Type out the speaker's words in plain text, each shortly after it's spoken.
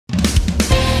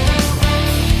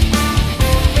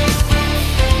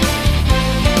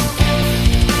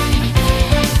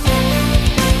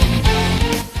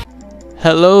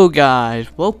Hello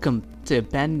guys, welcome to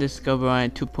Abandoned Discovery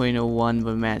 2.01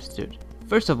 Remastered.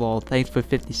 First of all, thanks for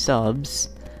 50 subs.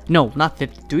 No, not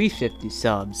 50, 350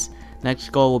 subs. Next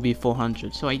goal will be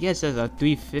 400, so I guess as a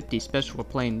 350 special we're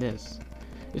playing this.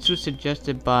 This was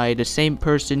suggested by the same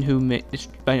person who made this,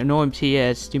 by Norm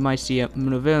TS. You might see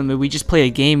we just played a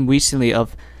game recently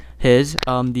of his,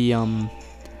 Finance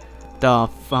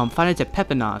at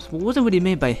Pepinos. Well, it wasn't really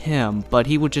made by him, but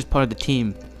he was just part of the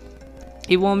team.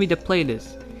 He wanted me to play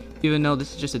this, even though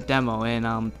this is just a demo,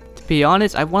 and to be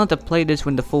honest, I wanted to play this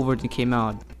when the full version came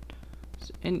out.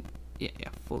 And yeah,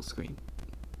 full screen.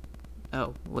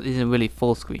 Oh, well, it isn't really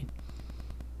full screen.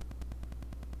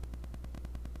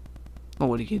 Well,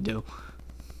 what do you do?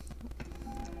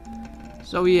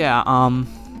 So yeah,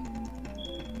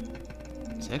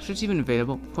 is extras even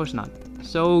available? Of course not.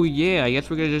 So yeah, I guess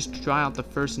we're gonna just try out the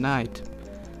first night.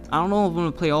 I don't know if I'm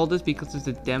gonna play all this because it's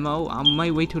a demo. I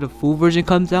might wait till the full version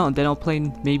comes out and then I'll play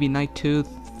maybe night 2,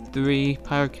 3,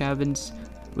 Pirate Cabins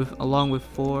along with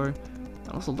 4.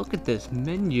 And also look at this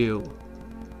menu.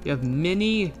 You have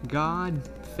Minnie, God,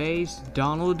 Face,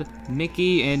 Donald,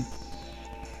 Mickey, and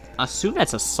I assume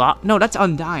that's a sock. No, that's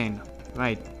Undying.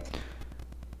 Right.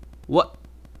 What?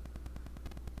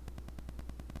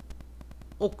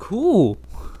 Oh, cool.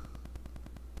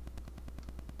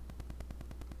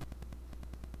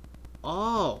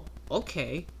 Oh,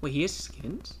 okay. Wait, he has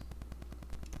skins?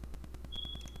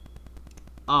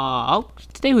 I'll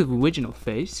stay with original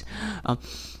face.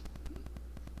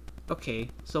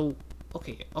 Okay, so,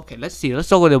 okay, let's see. Let's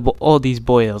start with all these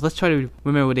boils. Let's try to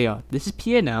remember what they are. This is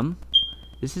PNM.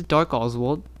 This is Dark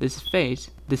Oswald. This is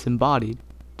Face. Disembodied.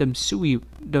 Sui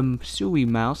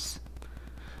Mouse.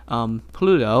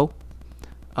 Pluto.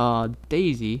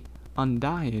 Daisy.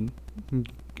 Undying.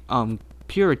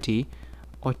 Purity.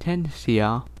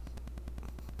 Hortensia,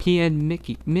 PN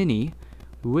Mickey, Minnie,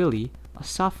 Willie,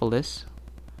 Acephalus,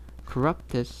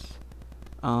 Corruptus,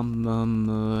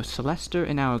 Celester,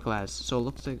 and Hourglass. So it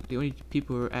looks like the only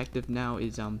people who are active now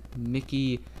is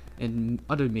Mickey and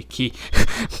other Mickey.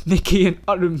 Mickey and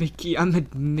other Mickey. I'm a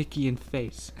Mickey and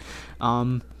Face.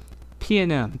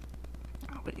 PNM.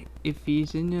 If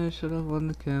he's in there, shut off on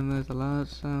the cameras. A lot of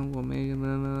sound will make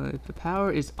him. If the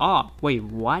power is off. Wait,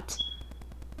 what?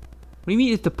 What do you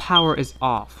mean if the power is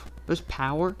off? There's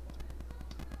power?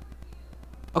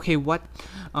 Okay, what?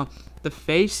 The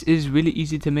face is really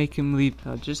easy to make him leave.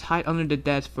 Just hide under the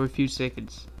desk for a few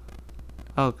seconds.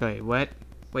 Okay, what?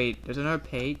 Wait, there's another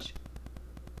page?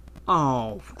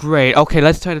 Oh, great. Okay,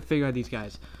 let's try to figure out these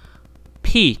guys.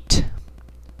 Pete.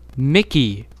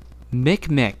 Mickey.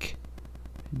 Mick.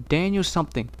 Daniel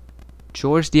something.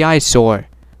 George the Eyesore.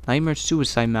 Nightmare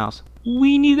Suicide Mouse.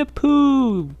 Winnie the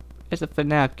Pooh. As a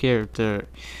FNAF character,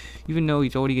 even though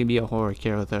he's already gonna be a horror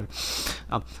character.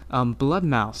 Blood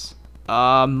Mouse,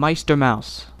 Meister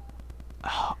Mouse,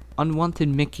 Unwanted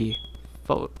Mickey,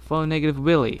 Photo Negative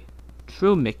Willie,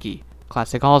 True Mickey,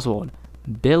 Classic Oswald,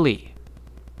 Billy,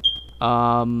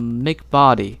 Mick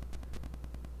Body,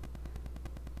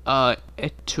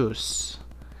 Etus,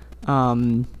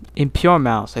 Impure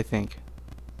Mouse, I think,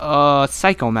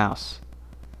 Psycho Mouse,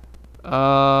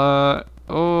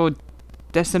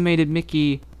 Decimated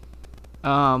Mickey,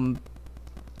 and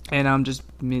I'm just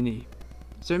Minnie.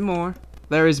 Is there more?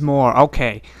 There is more.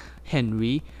 Okay.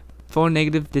 Henry, Photo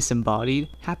Negative Disembodied,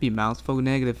 Happy Mouse, Photo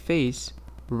Negative Face,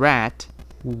 Rat,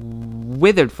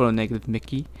 Withered Photo Negative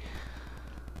Mickey,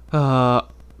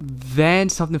 then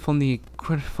something from the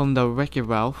Wreck-It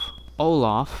Ralph,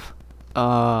 Olaf,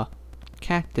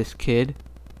 Cactus Kid,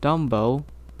 Dumbo,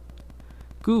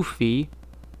 Goofy,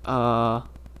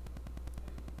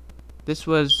 this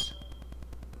was...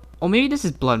 Oh, maybe this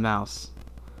is Blood Mouse.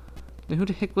 Then who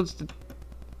the heck was the...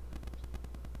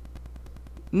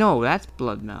 No, that's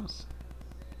Blood Mouse.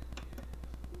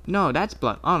 No, that's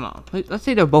Blood... Oh, no. Let's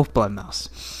say they're both Blood Mouse.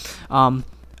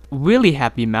 Really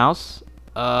Happy Mouse.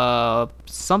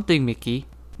 Something Mickey.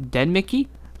 Dead Mickey?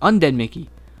 Undead Mickey.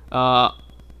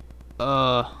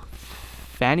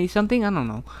 Fanny something? I don't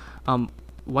know.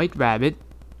 White Rabbit.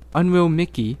 Unreal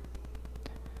Mickey.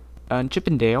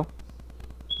 Chippendale.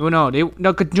 Oh no, they're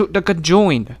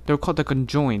conjoined. They're called the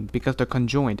conjoined because they're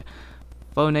conjoined.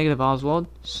 Photo Negative Oswald,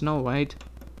 Snow White.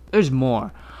 There's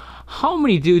more. How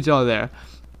many dudes are there?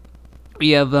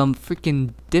 We have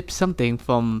freaking Dip something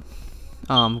from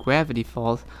Gravity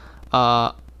Falls.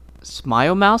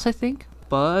 Smile Mouse, I think.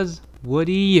 Buzz,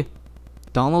 Woody,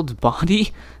 Donald's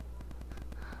Body.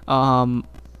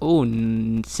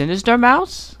 Sinister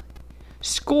Mouse.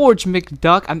 Scourge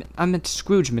McDuck. I meant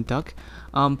Scrooge McDuck.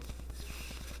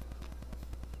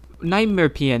 Nightmare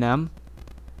PNM.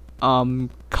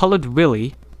 Colored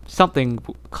Willy, something.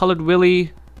 Colored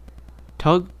Willy.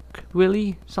 Tug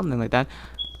Willy? Something like that.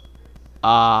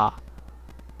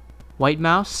 White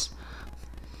Mouse.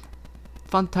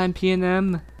 Funtime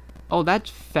PNM. Oh, that's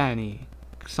Fanny.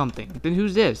 Something. Then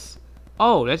who's this?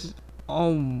 Oh, that's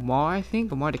Omar, I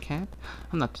think. Omar the cat.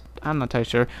 I'm not entirely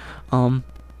sure.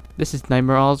 This is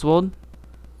Nightmare Oswald.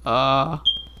 Oh,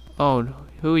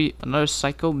 another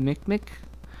Psycho Mick.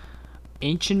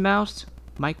 Ancient Mouse.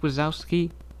 Mike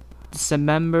Wazowski.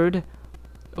 Dismembered.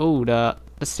 Oh, the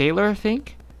Sailor, I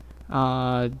think.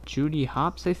 Judy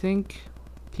Hopps, I think.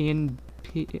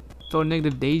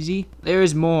 Negative Daisy. There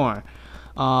is more.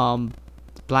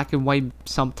 Black and white,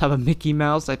 some type of Mickey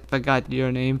Mouse. I forgot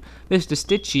your name. Mr.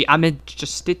 Stitchy. I meant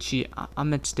just Stitchy. I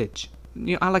meant Stitch.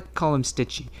 You know, I like to call him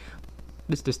Stitchy.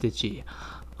 Mr. Stitchy.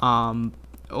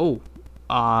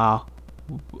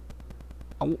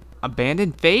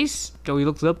 Abandoned Face. So he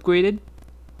looks upgraded.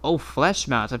 Oh, Flesh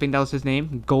Mouse. I think that was his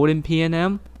name. Golden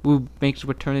PNM, who makes a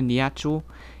return in the actual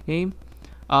game.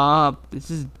 This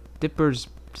is Dipper's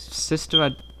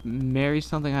sister. Mary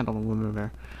something. I don't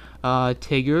remember.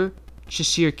 Tigger.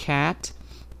 Cheshire Cat.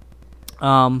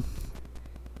 Another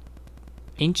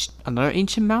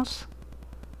Ancient Mouse?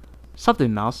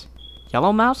 Something Mouse.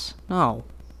 Yellow Mouse? No.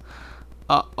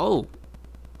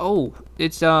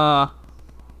 It's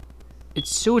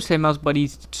Suicide Mouse, but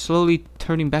he's slowly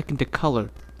turning back into color.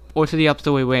 Or to the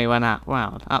opposite way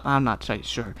around. I'm not quite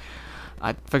sure.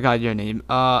 I forgot your name.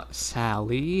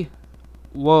 Sally.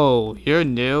 Whoa, you're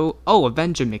new. Oh,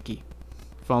 Avenger Mickey.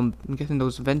 From, I'm guessing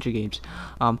those Avenger games.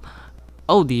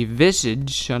 Oh, the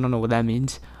Visage. I don't know what that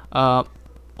means.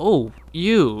 Oh,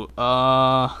 you.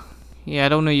 Yeah, I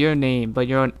don't know your name, but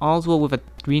you're an Oswald with a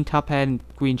green top hat and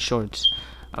green shorts.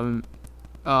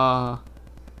 I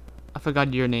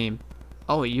forgot your name.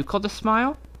 Oh, you called the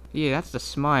Smile? Yeah, that's the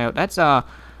Smile. That's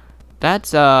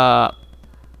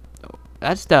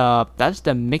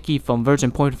the Mickey from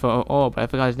Virgin Point for but I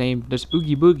forgot his name. There's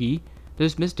Oogie Boogie.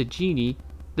 There's Mr. Genie.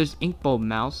 There's Inkbulb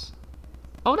Mouse.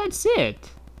 Oh, that's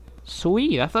it.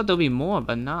 Sweet. I thought there'd be more,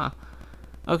 but nah.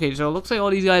 Okay, so it looks like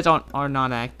all these guys are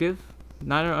not active.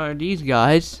 Neither are these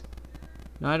guys.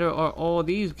 Neither are all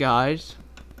these guys.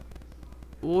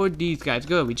 Or these guys.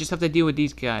 Good. We just have to deal with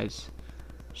these guys.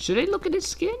 Should I look at his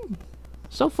skin?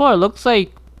 So far, it looks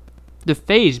like the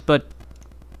face, but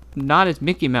not as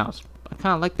Mickey Mouse. I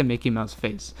kind of like the Mickey Mouse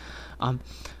face. Alright,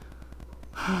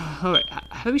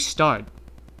 how do we start?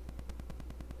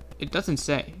 It doesn't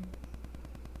say.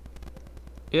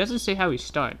 It doesn't say how we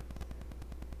start.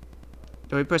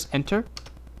 Do we press enter?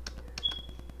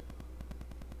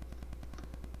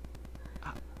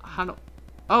 How do...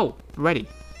 Oh, ready.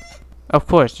 Of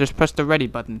course, just press the ready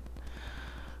button.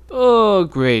 Oh,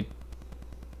 great.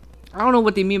 I don't know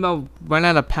what they mean about run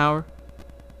out of power.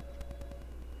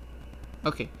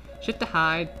 Okay, shift to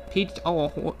hide. Peach.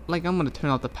 Oh, like I'm gonna turn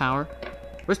off the power.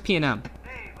 Where's PNM?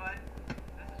 Hey, bud. This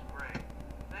is Greg.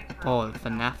 Thanks for Oh,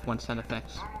 FNAF 1 sound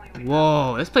effects.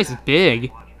 Whoa, this place is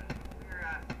big.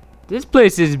 This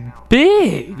place is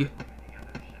big.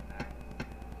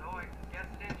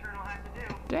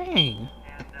 Dang.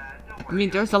 I mean,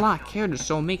 there's a lot of characters,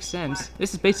 so it makes sense.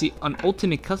 This is basically an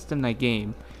ultimate custom night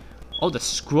game. Oh, the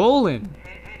scrolling.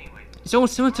 It's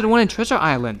almost similar to the one in Treasure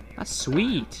Island. That's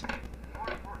sweet.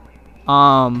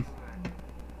 Yo,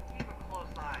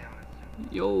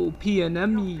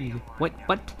 PNM. What?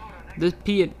 This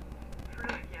PN.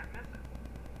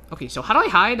 Okay, so how do I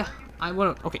hide?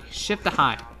 Okay, shift to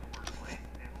hide.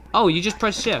 Oh, you just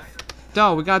press shift.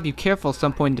 Duh, we gotta be careful at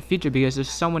some point in the future because there's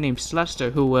someone named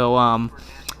Slester who will,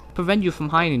 prevent you from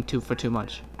hiding for too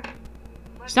much.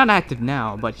 He's not active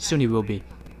now, but soon he will be.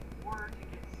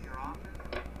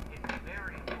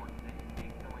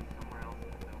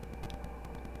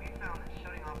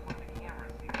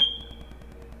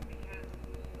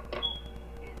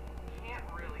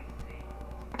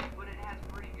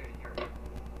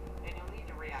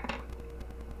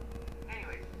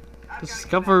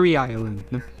 Discovery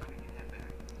Island.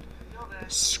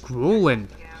 Scrolling.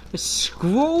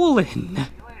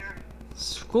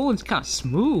 Scrolling's kind of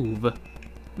smooth.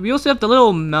 We also have the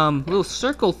little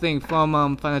circle thing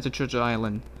from Final Treasure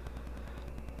Island.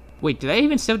 Wait, did I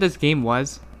even say what this game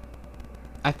was?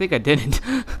 I think I didn't.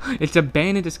 It's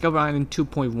Abandoned Discovery Island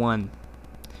 2.1. And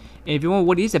if you want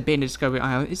what is Abandoned Discovery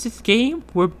Island, it's this game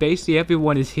where basically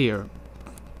everyone is here.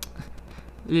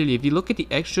 Literally, if you look at the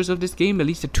extras of this game, at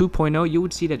least the 2.0, you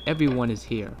would see that everyone is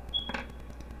here.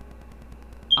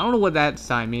 I don't know what that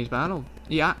sign means, but I don't...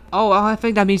 Yeah, oh, I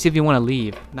think that means if you want to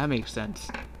leave. That makes sense.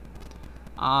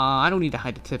 I don't need to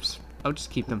hide the tips. I'll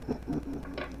just keep them.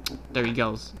 There he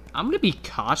goes. I'm gonna be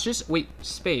cautious. Wait,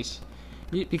 space.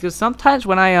 Because sometimes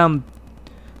when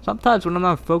sometimes when I'm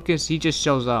not focused, he just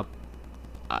shows up.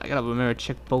 I gotta remember to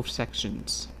check both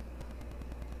sections.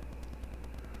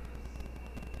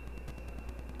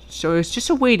 So it's just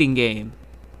a waiting game.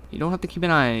 You don't have to keep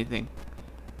an eye on anything.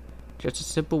 Just a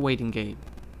simple waiting game.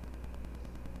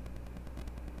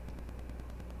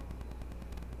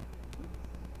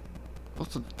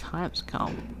 Also, the times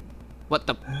count. What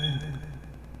the?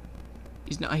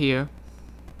 He's not here.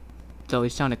 So he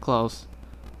sounded close.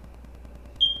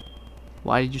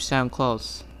 Why did you sound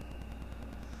close?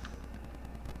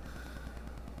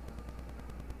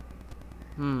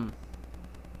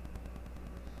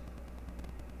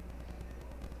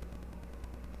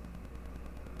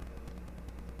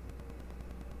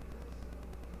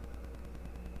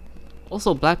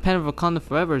 Also, Black Panther Wakanda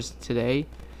Forever is today,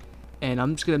 and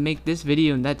I'm just gonna make this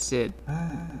video and that's it.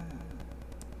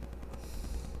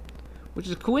 Which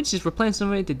is a coincidence, we're playing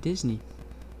something to Disney.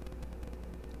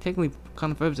 Technically,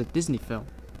 Wakanda Forever is a Disney film.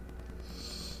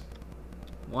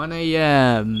 1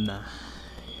 AM.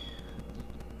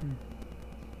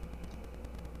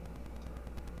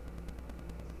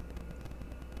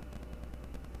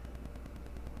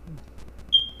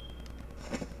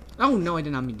 Oh no, I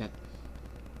did not mean that.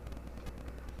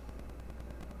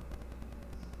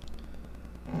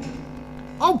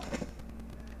 Oh!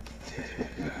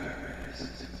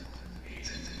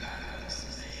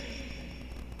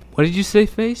 What did you say,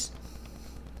 Face?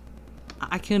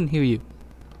 I couldn't hear you.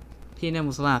 P&M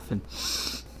was laughing.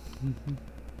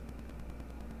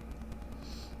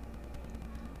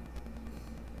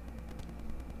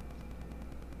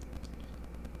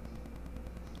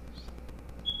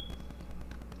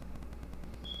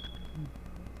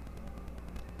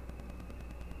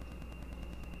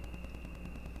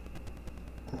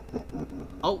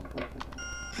 Oh.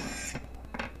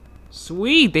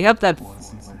 Sweet, they have that.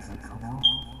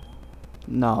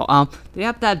 No, they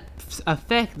have that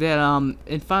effect that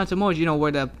in Final Mode, you know,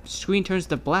 where the screen turns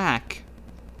to black.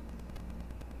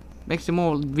 Makes it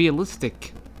more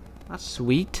realistic. That's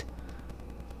sweet.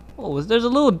 Oh, there's a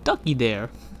little ducky there.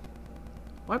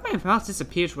 Why my mouse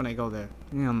disappears when I go there?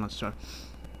 Yeah, I'm not sure.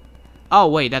 Oh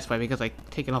wait, that's why, because I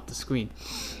take it off the screen.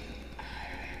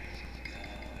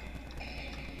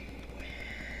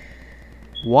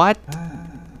 What?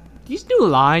 These new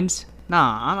lines?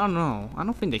 Nah, I don't know. I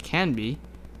don't think they can be.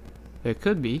 There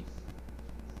could be.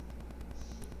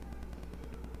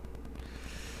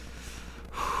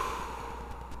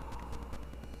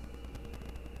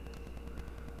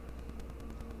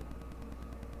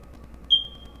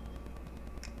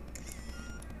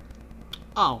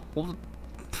 Oh, well,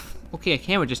 okay, a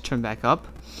camera just turned back up.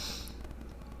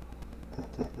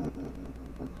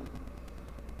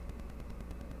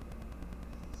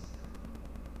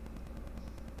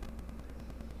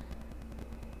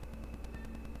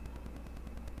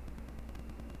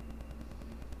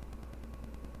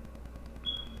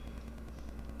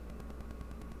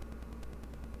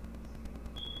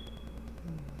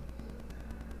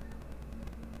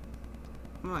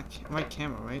 Right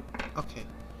camera, right? Okay.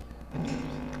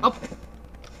 Oh!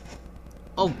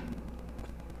 Oh!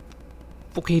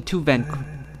 Okay, 2 vent.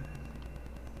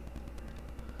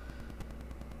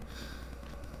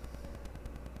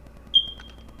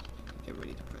 Get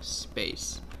ready to press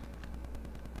space.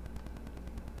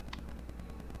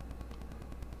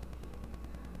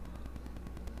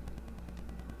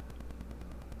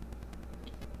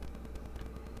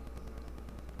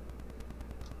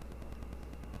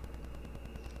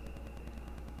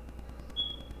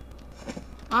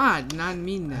 Ah, I did not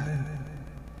mean that.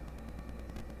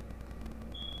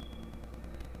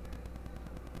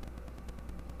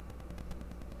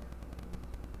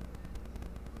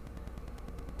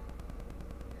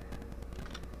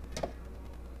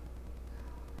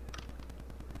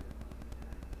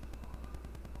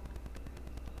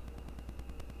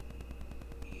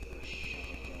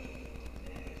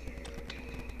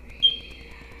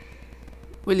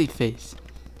 Willy face.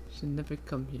 Should never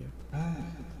come here.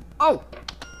 Oh!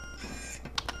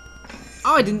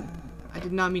 Oh, I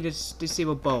did not mean to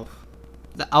disable both.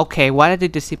 Okay, why did they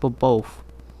disable both?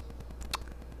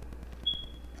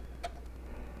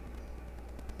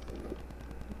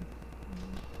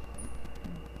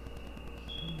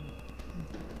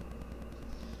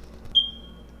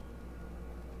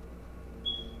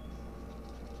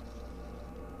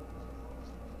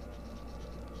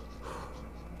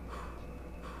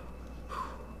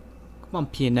 Come on,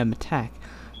 P&M, attack.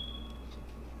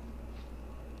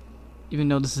 Even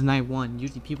though this is night 1,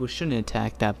 usually people shouldn't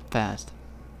attack that fast.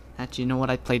 Actually, you know what?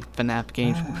 I played FNAF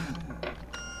games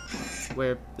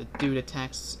where the dude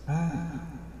attacks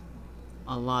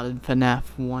a lot in FNAF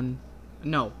 1.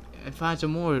 No. If I had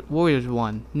some more Warriors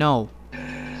one. No.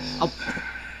 Oh.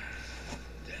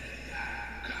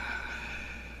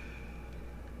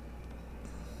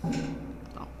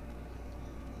 Oh.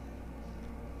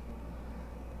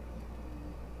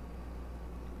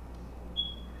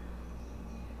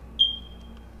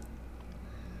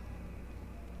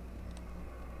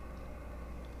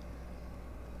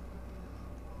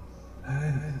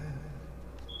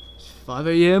 5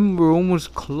 a.m. We're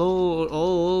almost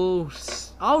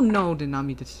close. Oh no! Did not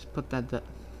mean to put that there.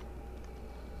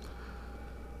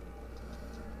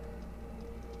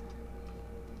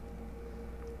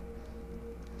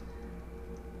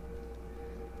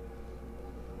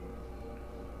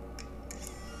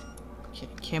 Okay,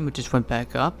 camera just went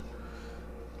back up.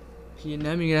 P&M,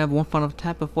 you're gonna have one final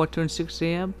tap before it turns 6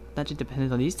 a.m. That just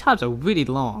depends on these tabs are really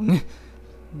long.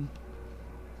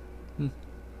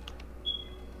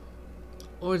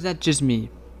 Or is that just me?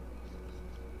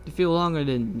 They feel longer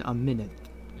than a minute.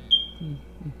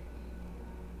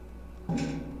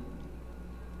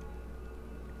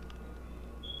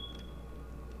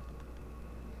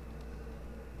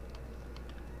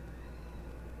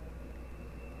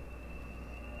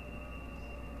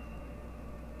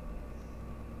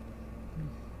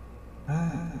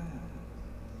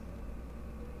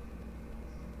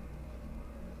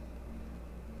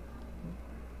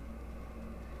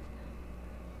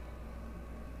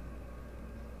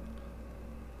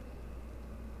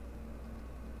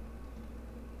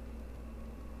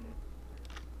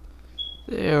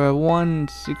 There at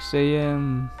 6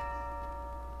 a.m.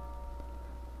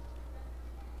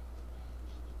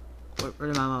 Where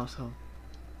did my mouse go?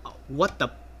 Oh, what the?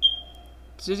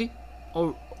 Susie?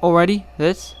 Oh, already?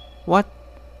 This? What?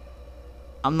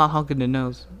 I'm not honking the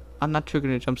nose. I'm not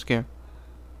triggering a jump scare.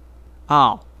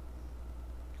 Oh.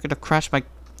 You're gonna crash my...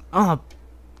 Oh.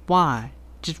 Why?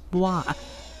 Just why?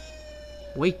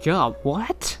 Wake up.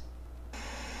 What?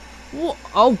 Whoa.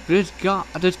 Oh, good God.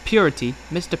 There's Purity.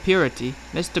 Mr. Purity.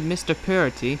 Mr.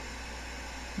 Purity.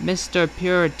 Mr.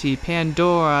 Purity.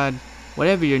 Pandora.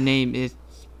 Whatever your name is.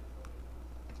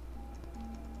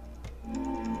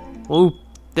 Oh,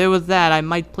 there was that. I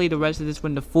might play the rest of this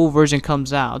when the full version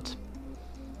comes out.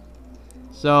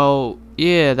 So,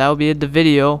 yeah, that will be it, the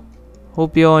video.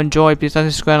 Hope you all enjoyed. Please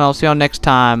subscribe and I'll see you all next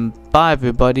time. Bye,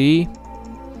 everybody.